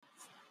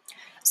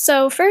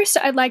So, first,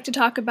 I'd like to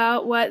talk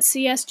about what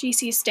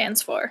CSGC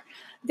stands for.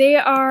 They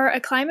are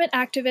a climate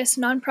activist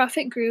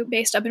nonprofit group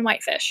based up in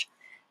Whitefish.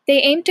 They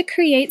aim to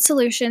create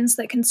solutions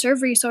that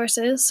conserve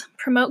resources,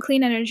 promote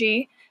clean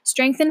energy,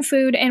 strengthen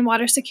food and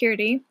water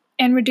security,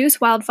 and reduce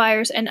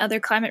wildfires and other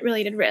climate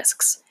related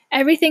risks.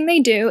 Everything they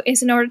do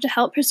is in order to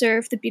help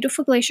preserve the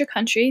beautiful glacier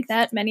country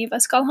that many of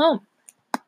us call home.